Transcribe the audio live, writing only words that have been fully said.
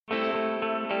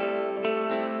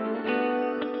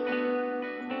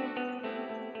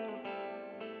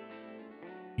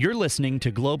You're listening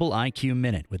to Global IQ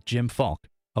Minute with Jim Falk,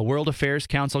 a World Affairs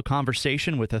Council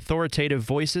conversation with authoritative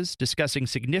voices discussing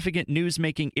significant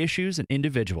news-making issues and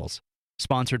individuals.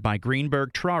 Sponsored by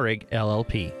Greenberg Traurig,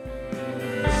 LLP.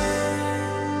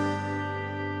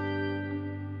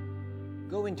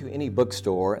 Go into any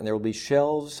bookstore and there will be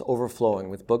shelves overflowing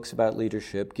with books about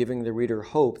leadership, giving the reader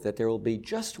hope that there will be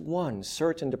just one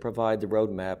certain to provide the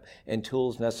roadmap and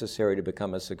tools necessary to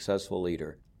become a successful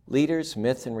leader. Leaders,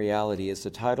 Myth, and Reality is the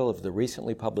title of the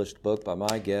recently published book by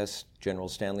my guest, General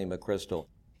Stanley McChrystal.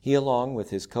 He, along with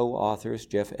his co-authors,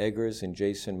 Jeff Eggers and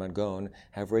Jason Mangone,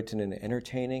 have written an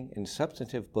entertaining and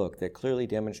substantive book that clearly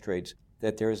demonstrates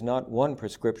that there is not one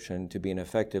prescription to be an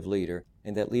effective leader,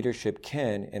 and that leadership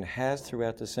can and has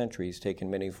throughout the centuries taken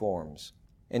many forms.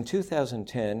 In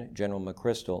 2010, General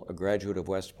McChrystal, a graduate of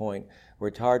West Point,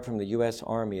 retired from the U.S.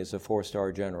 Army as a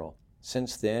four-star general.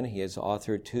 Since then, he has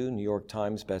authored 2 New York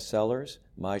Times bestsellers,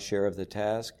 My Share of the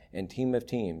Task and Team of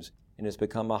Teams, and has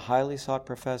become a highly sought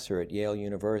professor at Yale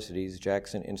University's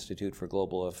Jackson Institute for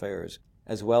Global Affairs,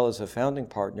 as well as a founding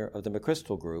partner of the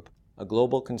McChrystal Group, a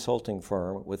global consulting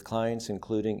firm with clients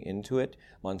including Intuit,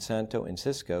 Monsanto, and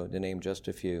Cisco, to name just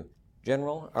a few.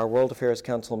 General, our World Affairs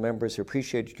Council members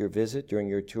appreciated your visit during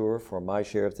your tour for My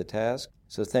Share of the Task,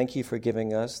 so thank you for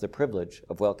giving us the privilege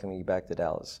of welcoming you back to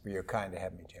Dallas. You're kind to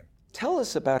have me, Jim. Tell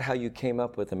us about how you came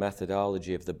up with the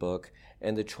methodology of the book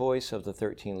and the choice of the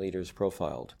 13 leaders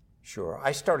profiled. Sure.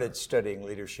 I started studying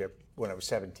leadership when I was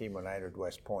 17 when I entered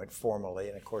West Point formally,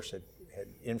 and of course had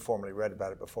informally read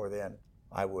about it before then.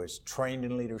 I was trained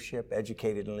in leadership,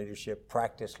 educated in leadership,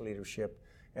 practiced leadership,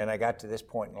 and I got to this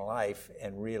point in life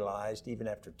and realized, even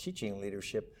after teaching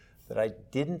leadership, that I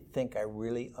didn't think I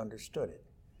really understood it.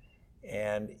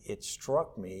 And it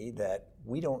struck me that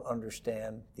we don't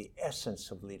understand the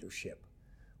essence of leadership.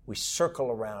 We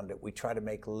circle around it, we try to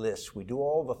make lists, we do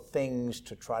all the things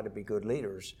to try to be good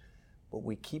leaders, but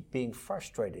we keep being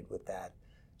frustrated with that.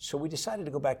 So we decided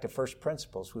to go back to first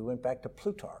principles. We went back to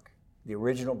Plutarch, the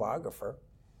original biographer.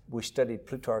 We studied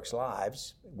Plutarch's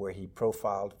lives, where he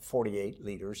profiled 48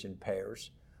 leaders in pairs.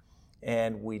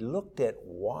 And we looked at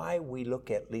why we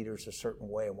look at leaders a certain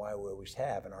way and why we always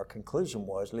have. And our conclusion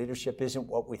was leadership isn't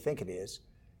what we think it is,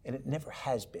 and it never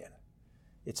has been.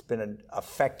 It's been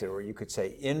affected, or you could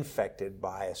say infected,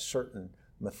 by a certain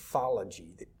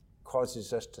mythology that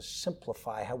causes us to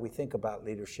simplify how we think about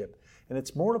leadership. And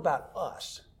it's more about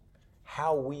us,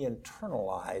 how we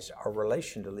internalize our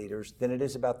relation to leaders, than it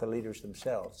is about the leaders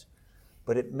themselves.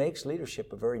 But it makes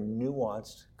leadership a very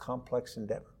nuanced, complex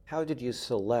endeavor. How did you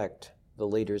select the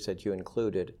leaders that you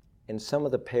included? And some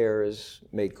of the pairs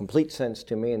made complete sense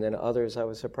to me, and then others I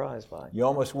was surprised by. You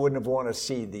almost wouldn't have wanted to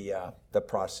see the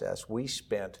process.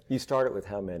 You started with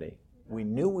how many? We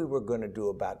knew we were going to do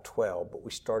about 12, but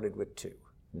we started with 2.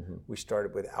 Mm-hmm. We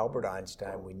started with Albert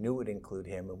Einstein. We knew it would include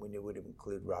him, and we knew it would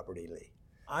include Robert E. Lee.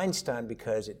 Einstein,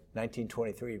 because in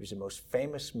 1923 he was the most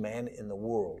famous man in the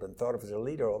world and thought of as a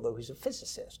leader, although he's a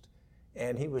physicist.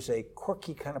 And he was a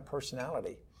quirky kind of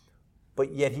personality.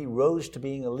 But yet he rose to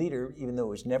being a leader, even though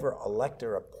he was never elected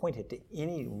or appointed to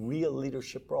any real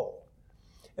leadership role.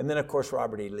 And then, of course,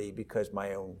 Robert E. Lee, because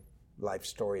my own life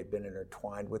story had been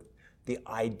intertwined with the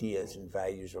ideas and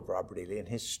values of Robert E. Lee and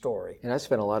his story. And I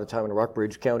spent a lot of time in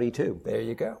Rockbridge County, too. There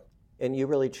you go. And you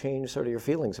really changed sort of your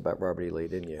feelings about Robert E. Lee,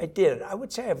 didn't you? I did. I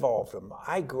would say I evolved them.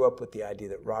 I grew up with the idea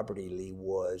that Robert E. Lee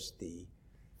was the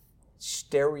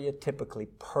stereotypically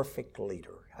perfect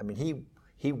leader. I mean,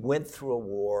 he went through a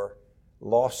war,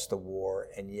 lost the war,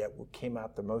 and yet came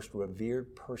out the most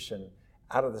revered person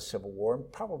out of the Civil War,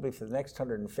 and probably for the next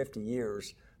 150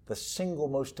 years, the single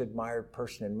most admired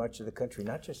person in much of the country,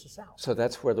 not just the South. So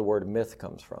that's where the word myth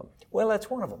comes from. Well,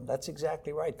 that's one of them. That's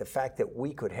exactly right. The fact that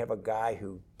we could have a guy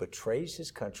who betrays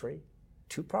his country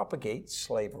to propagate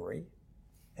slavery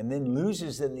and then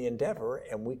loses in the endeavor,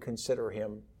 and we consider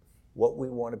him what we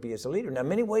want to be as a leader. Now, in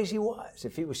many ways he was.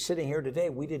 If he was sitting here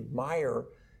today, we'd admire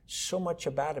so much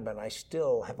about him, and I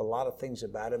still have a lot of things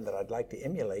about him that I'd like to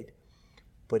emulate,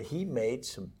 but he made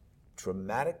some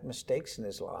dramatic mistakes in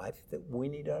his life that we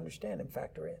need to understand and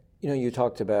factor in. You know, you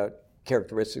talked about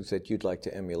characteristics that you'd like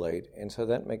to emulate, and so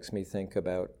that makes me think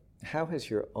about how has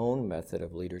your own method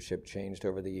of leadership changed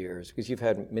over the years? Because you've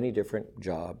had many different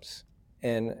jobs,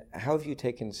 and how have you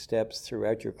taken steps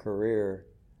throughout your career,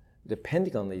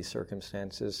 depending on these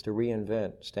circumstances, to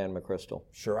reinvent Stan McChrystal?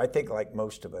 Sure, I think like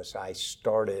most of us, I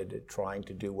started trying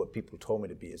to do what people told me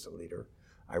to be as a leader.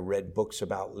 I read books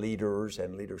about leaders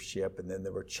and leadership, and then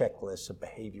there were checklists of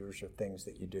behaviors or things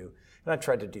that you do, and I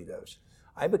tried to do those.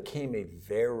 I became a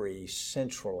very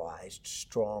centralized,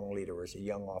 strong leader as a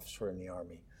young officer in the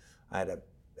Army. I had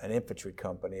an infantry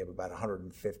company of about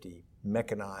 150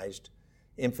 mechanized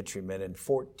infantrymen and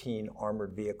 14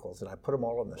 armored vehicles, and I put them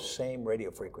all on the same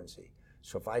radio frequency.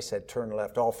 So if I said turn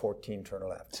left, all 14 turn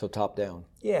left. So top down.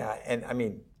 Yeah, and I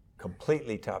mean,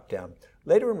 completely top down.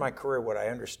 Later in my career, what I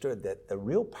understood that the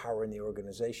real power in the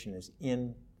organization is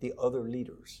in the other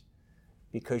leaders,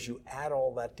 because you add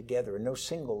all that together, and no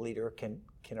single leader can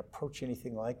approach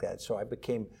anything like that. So I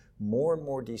became more and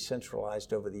more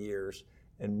decentralized over the years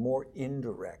and more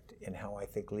indirect in how I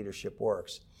think leadership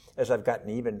works. As I've gotten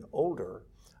even older,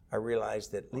 I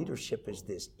realized that leadership is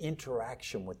this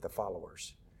interaction with the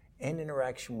followers and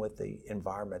interaction with the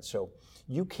environment. So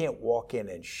you can't walk in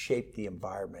and shape the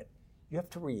environment. You have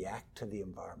to react to the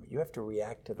environment. You have to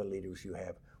react to the leaders you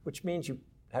have, which means you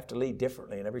have to lead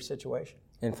differently in every situation.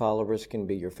 And followers can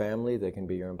be your family, they can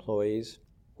be your employees.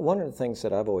 One of the things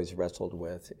that I've always wrestled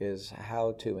with is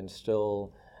how to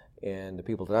instill in the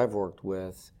people that I've worked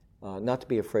with not to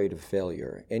be afraid of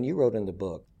failure. And you wrote in the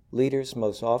book, leaders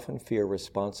most often fear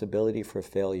responsibility for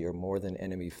failure more than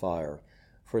enemy fire.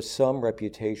 For some,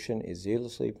 reputation is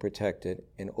zealously protected,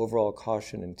 and overall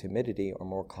caution and timidity are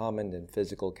more common than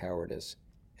physical cowardice.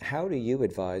 How do you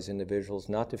advise individuals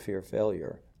not to fear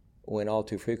failure when all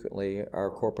too frequently our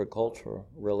corporate culture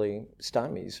really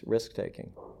stymies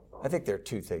risk-taking? I think there are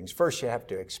two things. First, you have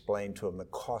to explain to them the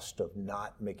cost of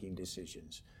not making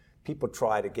decisions. People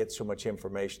try to get so much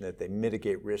information that they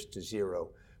mitigate risk to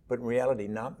zero, but in reality,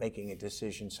 not making a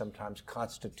decision sometimes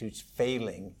constitutes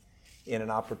failing in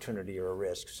an opportunity or a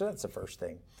risk. So that's the first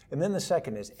thing. And then the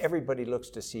second is everybody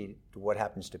looks to see what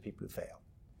happens to people who fail.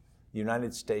 The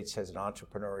United States has an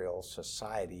entrepreneurial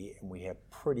society, and we have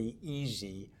pretty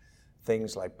easy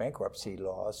things like bankruptcy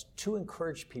laws to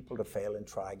encourage people to fail and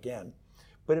try again.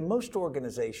 But in most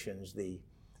organizations, the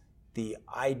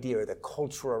idea or the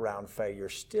culture around failure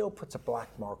still puts a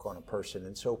black mark on a person,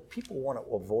 and so people want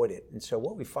to avoid it. And so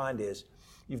what we find is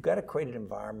you've got to create an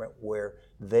environment where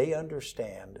they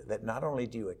understand that not only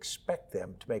do you expect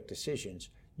them to make decisions,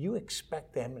 you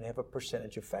expect them to have a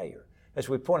percentage of failure. As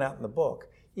we point out in the book,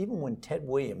 even when Ted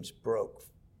Williams broke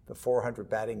the 400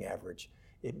 batting average,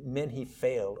 it meant he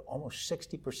failed almost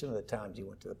 60% of the times he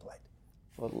went to the plate.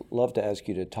 I'd love to ask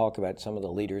you to talk about some of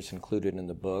the leaders included in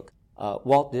the book.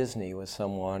 Walt Disney was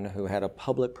someone who had a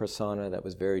public persona that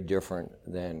was very different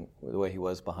than the way he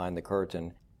was behind the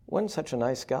curtain. Wasn't such a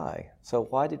nice guy. So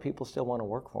why did people still want to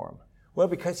work for him? Well,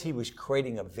 because he was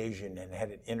creating a vision and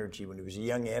had an energy. When he was a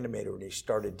young animator and he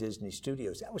started Disney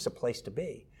Studios, that was a place to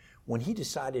be. When he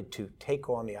decided to take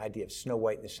on the idea of Snow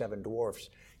White and the Seven Dwarfs,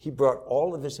 he brought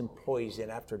all of his employees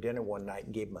in after dinner one night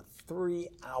and gave them a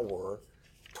 3-hour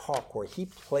talk where he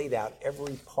played out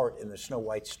every part in the Snow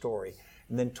White story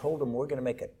and then told them we're going to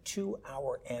make a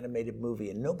 2-hour animated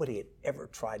movie, and nobody had ever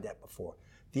tried that before.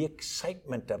 The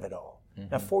excitement of it all.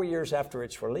 Mm-hmm. Now, 4 years after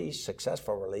its release,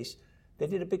 successful release, they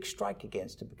did a big strike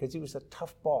against him because he was a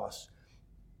tough boss,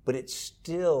 but it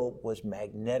still was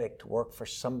magnetic to work for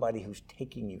somebody who's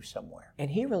taking you somewhere.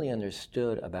 And he really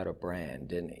understood about a brand,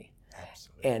 didn't he?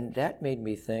 Absolutely. And that made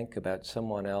me think about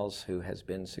someone else who has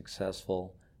been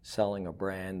successful selling a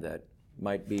brand that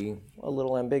might be a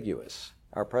little ambiguous,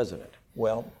 our president.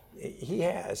 Well, he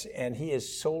has, and he has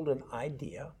sold an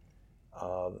idea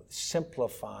of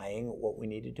simplifying what we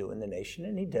need to do in the nation,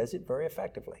 and he does it very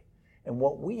effectively. And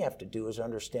what we have to do is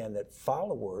understand that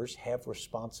followers have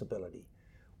responsibility.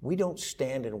 We don't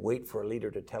stand and wait for a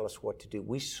leader to tell us what to do.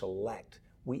 We select,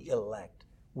 we elect,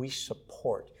 we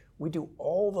support. We do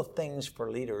all the things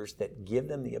for leaders that give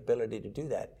them the ability to do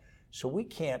that. So we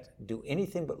can't do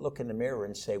anything but look in the mirror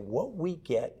and say what we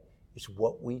get is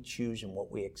what we choose and what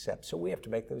we accept. So we have to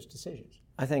make those decisions.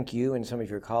 I think you and some of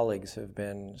your colleagues have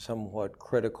been somewhat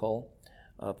critical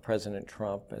of President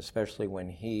Trump, especially when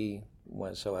he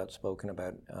was so outspoken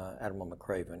about Admiral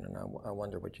McRaven, and I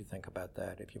wonder what you think about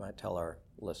that, if you might tell our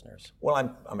listeners. Well,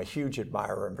 I'm a huge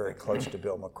admirer and very close to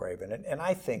Bill McRaven, and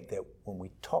I think that when we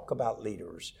talk about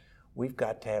leaders, we've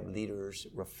got to have leaders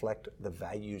reflect the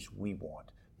values we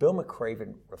want. Bill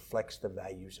McRaven reflects the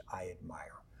values I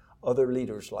admire. Other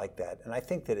leaders like that, and I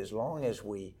think that as long as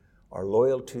we are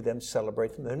loyal to them,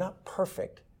 celebrate them, they're not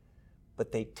perfect,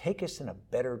 but they take us in a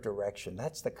better direction.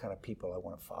 That's the kind of people I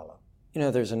want to follow. You know,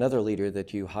 there's another leader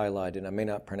that you highlight, and I may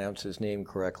not pronounce his name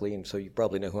correctly, and so you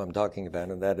probably know who I'm talking about,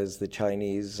 and that is the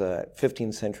Chinese,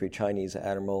 15th century Chinese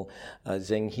Admiral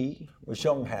Zheng He.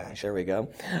 Zheng He. There we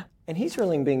go. And he's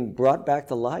really being brought back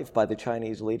to life by the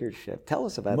Chinese leadership. Tell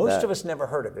us about that. Most of us never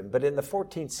heard of him, but in the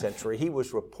 14th century, he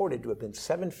was reported to have been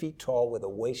 7 feet tall with a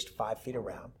waist 5 feet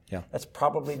around. Yeah. That's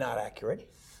probably not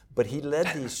accurate, but he led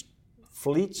these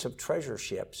fleets of treasure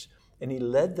ships, And he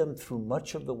led them through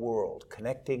much of the world,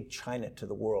 connecting China to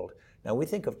the world. Now, we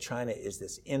think of China as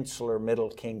this insular middle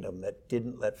kingdom that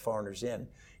didn't let foreigners in.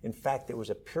 In fact, there was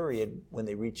a period when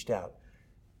they reached out.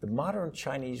 The modern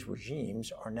Chinese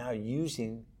regimes are now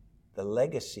using the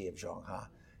legacy of Zheng He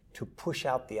to push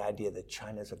out the idea that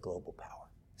China is a global power.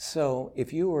 So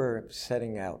if you were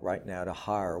setting out right now to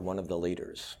hire one of the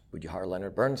leaders, would you hire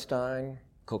Leonard Bernstein,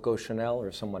 Coco Chanel,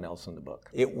 or someone else in the book?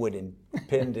 It would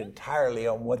depend entirely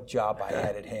on what job I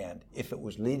had at hand. If it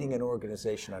was leading an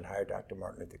organization, I'd hire Dr.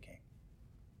 Martin Luther King.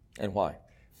 And why?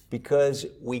 Because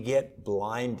we get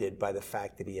blinded by the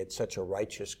fact that he had such a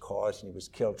righteous cause and he was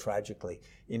killed tragically.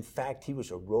 In fact, he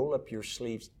was a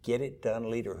roll-up-your-sleeves, get-it-done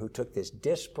leader who took this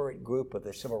disparate group of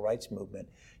the civil rights movement.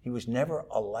 He was never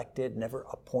elected, never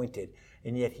appointed,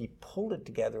 and yet he pulled it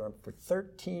together and for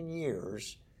 13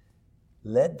 years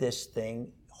led this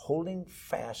thing, holding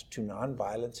fast to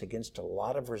nonviolence against a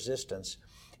lot of resistance,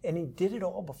 and he did it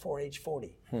all before age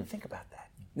 40. Think about that.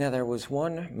 Now, there was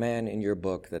one man in your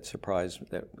book that surprised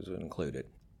that was included,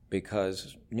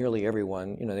 because nearly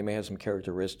everyone, they may have some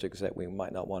characteristics that we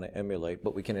might not want to emulate,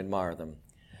 but we can admire them.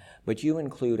 But you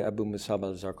include Abu Musab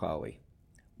al-Zarqawi.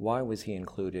 Why was he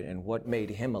included, and what made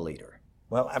him a leader?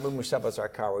 Well, Abu Musab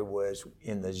al-Zarqawi was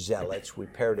in the Zealots. We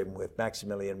paired him with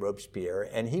Maximilien Robespierre,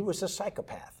 and he was a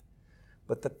psychopath.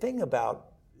 But the thing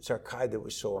about Zarqawi that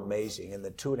was so amazing, in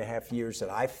the 2.5 years that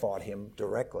I fought him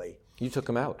directly... You took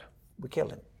him out. We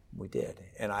killed him. We did.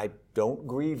 And I don't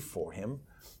grieve for him,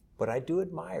 but I do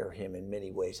admire him in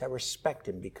many ways. I respect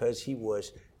him because he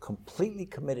was completely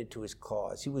committed to his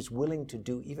cause. He was willing to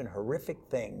do even horrific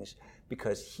things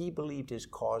because he believed his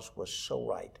cause was so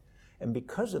right. And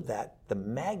because of that, the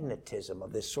magnetism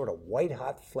of this sort of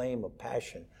white-hot flame of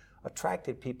passion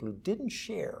attracted people who didn't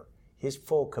share his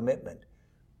full commitment,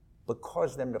 but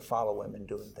caused them to follow him in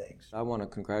doing things. I want to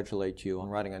congratulate you on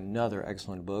writing another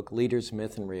excellent book, Leaders,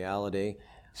 Myth, and Reality.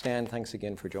 Stan, thanks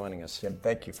again for joining us. Jim,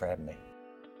 thank you for having me.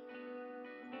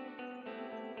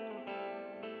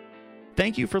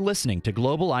 Thank you for listening to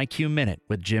Global IQ Minute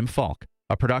with Jim Falk,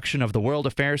 a production of the World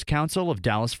Affairs Council of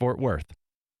Dallas-Fort Worth.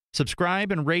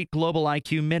 Subscribe and rate Global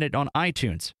IQ Minute on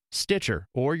iTunes, Stitcher,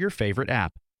 or your favorite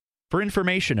app. For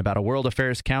information about a World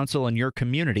Affairs Council in your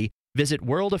community, visit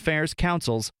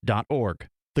worldaffairscouncils.org.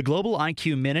 The Global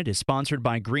IQ Minute is sponsored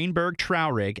by Greenberg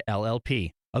Traurig,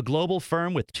 LLP, a global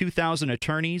firm with 2,000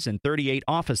 attorneys and 38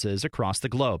 offices across the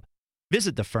globe.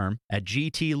 Visit the firm at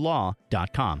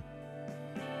gtlaw.com.